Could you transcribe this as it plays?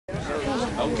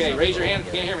Okay, raise your hand if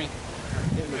you can't hear me.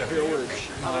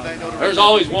 There's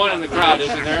always one in the crowd,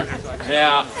 isn't there?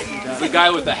 Yeah, the guy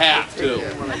with the hat, too.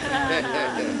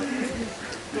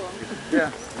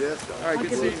 Yeah. All right,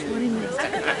 good seeing you.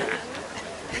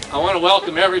 I want to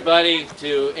welcome everybody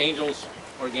to Angel's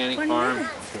Organic Farm,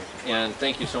 and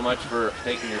thank you so much for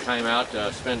taking your time out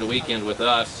to spend a weekend with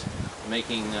us,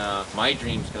 making my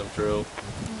dreams come true.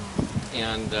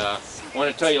 And I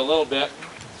want to tell you a little bit,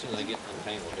 as soon as I get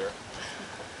untangled here.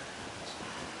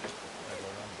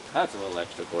 That's a little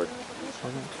extra cord.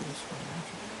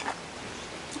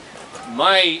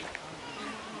 My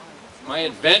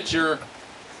adventure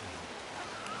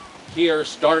here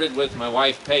started with my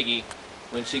wife Peggy.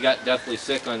 When she got deathly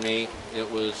sick on me,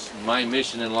 it was my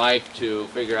mission in life to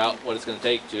figure out what it's going to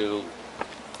take to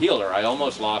heal her. I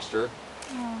almost lost her.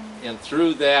 And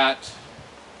through that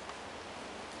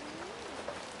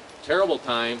terrible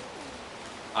time,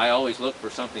 I always look for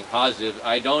something positive.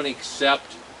 I don't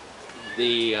accept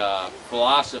the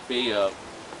philosophy of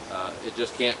it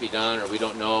just can't be done or we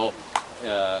don't know.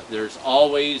 There's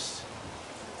always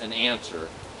an answer.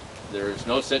 There's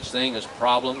no such thing as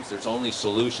problems, there's only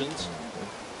solutions.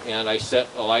 And I set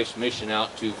a life's mission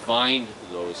out to find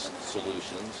those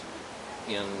solutions.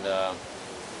 And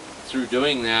through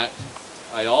doing that,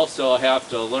 I also have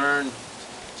to learn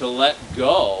to let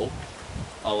go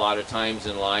a lot of times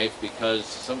in life, because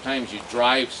sometimes you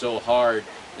drive so hard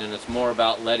and it's more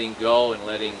about letting go and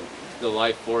letting the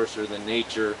life force or the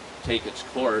nature take its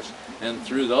course. And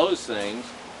through those things,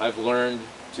 I've learned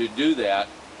to do that.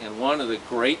 And one of the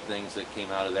great things that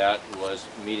came out of that was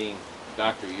meeting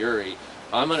Dr. Uri.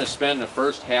 I'm going to spend the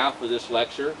first half of this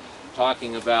lecture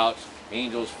talking about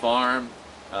Angel's Farm,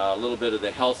 a little bit of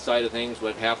the health side of things,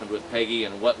 what happened with Peggy,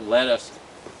 and what led us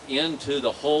into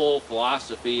the whole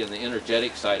philosophy and the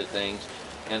energetic side of things,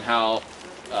 and how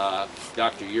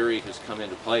Dr. Uri has come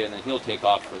into play, and then he'll take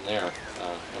off from there.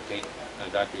 Okay,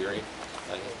 Dr. Uri,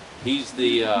 he's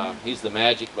the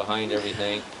magic behind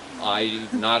everything. I'm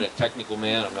not a technical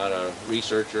man. I'm not a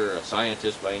researcher, a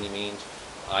scientist by any means.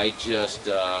 I just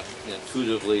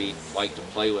intuitively like to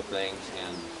play with things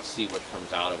and see what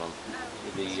comes out of them.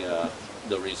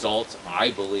 The results,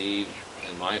 I believe,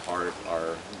 in my heart,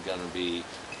 are going to be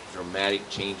dramatic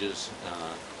changes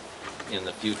in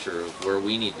the future of where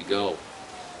we need to go.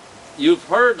 You've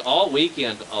heard all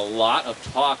weekend a lot of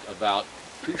talk about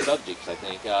two subjects, I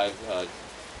think,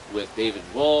 with David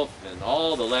Wolf and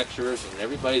all the lecturers and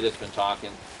everybody that's been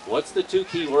talking. What's the two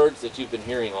key words that you've been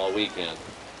hearing all weekend?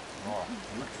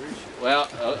 Well,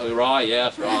 raw,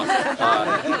 yes, raw.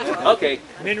 Okay.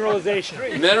 Mineralization.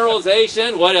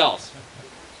 Mineralization, what else?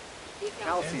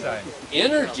 Calcium.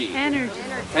 Energy. Energy.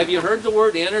 Have you heard the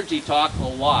word energy talk a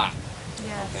lot?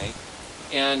 Yes. Okay.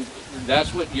 And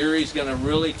that's what Yuri's going to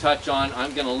really touch on.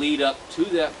 I'm going to lead up to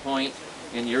that point,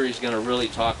 and Yuri's going to really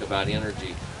talk about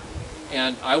energy.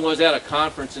 And I was at a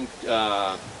conference in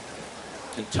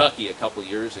Kentucky a couple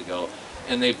years ago,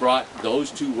 and they brought those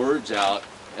two words out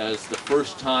as the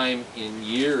first time in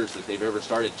years that they've ever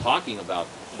started talking about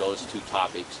those two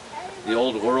topics. The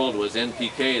old world was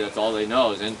NPK, that's all they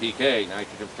know is NPK,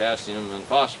 nitrogen, potassium, and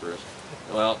phosphorus.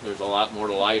 Well, there's a lot more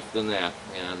to life than that,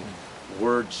 and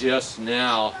we're just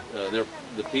now, the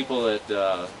people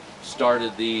that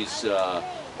started these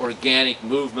organic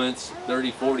movements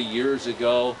 30, 40 years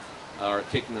ago are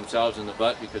kicking themselves in the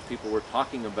butt because people were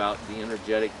talking about the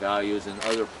energetic values and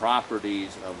other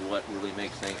properties of what really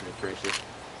makes things nutritious,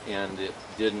 and it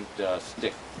didn't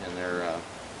stick, and they're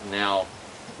now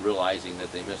realizing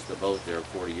that they missed the boat there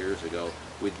 40 years ago.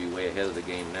 We'd be way ahead of the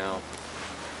game now.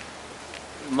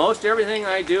 Most everything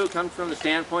I do comes from the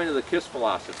standpoint of the KISS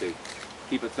philosophy.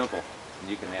 Keep it simple. And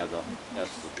you can have the S,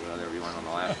 whatever you want on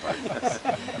the last part.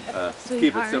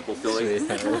 Keep it simple, silly.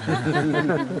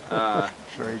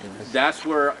 That's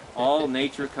where all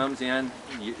nature comes in.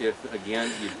 If,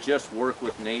 again, you just work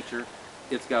with nature,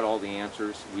 it's got all the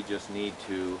answers. We just need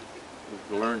to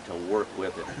learn to work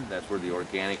with it. That's where the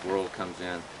organic world comes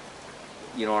in.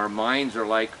 You know, our minds are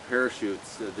like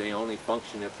parachutes. They only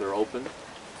function if they're open.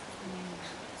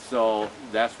 So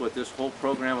that's what this whole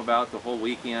program about, the whole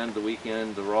weekend,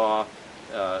 the raw.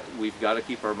 We've got to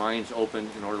keep our minds open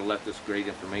in order to let this great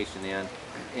information in.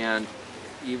 And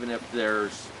even if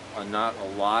there's not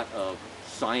a lot of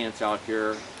science out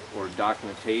here or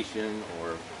documentation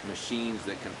or machines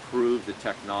that can prove the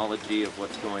technology of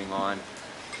what's going on,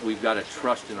 we've got to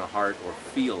trust in our heart or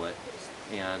feel it.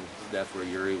 And that's where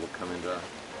Uri will come in to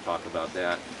talk about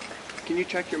that. Can you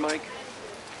check your mic,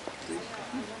 please?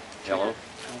 Hello?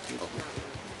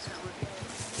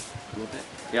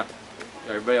 Yeah.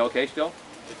 Everybody okay still?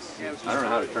 I don't know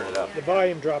how to turn it up. The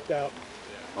volume dropped out.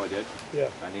 Oh, I did? Yeah.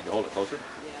 I need to hold it closer?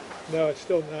 No, it's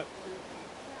still not.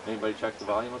 Anybody check the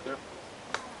volume up there?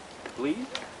 Please?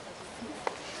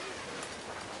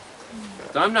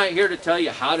 So I'm not here to tell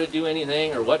you how to do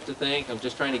anything or what to think. I'm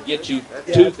just trying to get you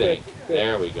to think.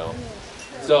 There we go.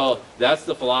 So that's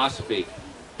the philosophy.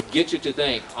 Get you to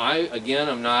think.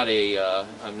 I'm not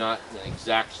an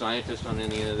exact scientist on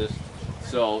any of this.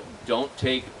 So don't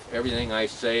take everything I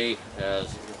say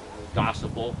as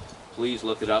gospel. Please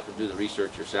look it up and do the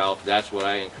research yourself. That's what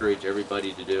I encourage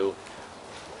everybody to do.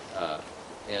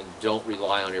 And don't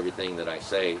rely on everything that I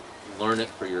say. Learn it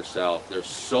for yourself. There's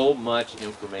so much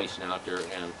information out there,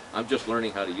 and I'm just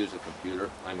learning how to use a computer.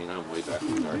 I mean, I'm way back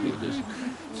in the dark ages.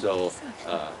 So,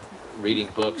 reading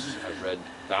books, I've read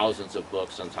thousands of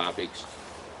books on topics,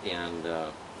 and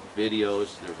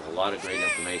videos. There's a lot of great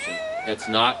information. It's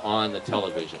not on the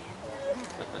television.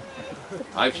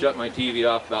 I've shut my TV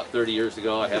off about 30 years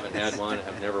ago. I haven't had one.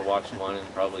 I've never watched one in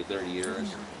probably 30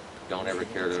 years. Don't ever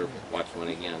care to watch one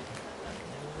again.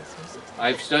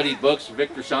 I've studied books,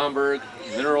 Victor Schomburg,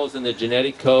 Minerals in the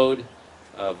Genetic Code,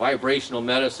 Vibrational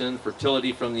Medicine,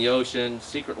 Fertility from the Ocean,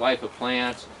 Secret Life of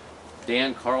Plants,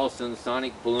 Dan Carlson,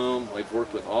 Sonic Bloom. I've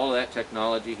worked with all of that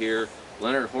technology here.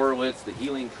 Leonard Horowitz, the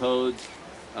Healing Codes,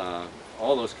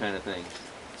 all those kind of things.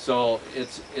 So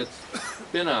it's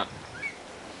been a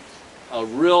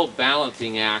real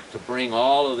balancing act to bring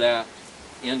all of that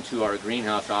into our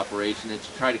greenhouse operation and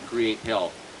to try to create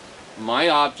health. My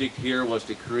object here was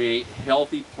to create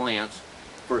healthy plants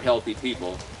for healthy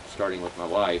people, starting with my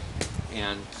wife,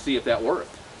 and see if that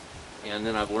worked. And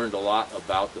then I've learned a lot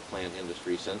about the plant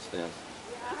industry since then.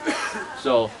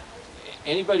 So,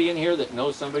 anybody in here that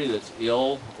knows somebody that's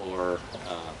ill, or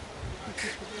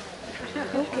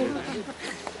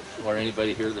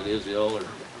anybody here that is ill, or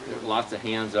lots of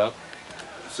hands up.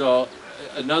 So,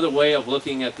 another way of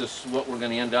looking at this, what we're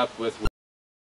going to end up with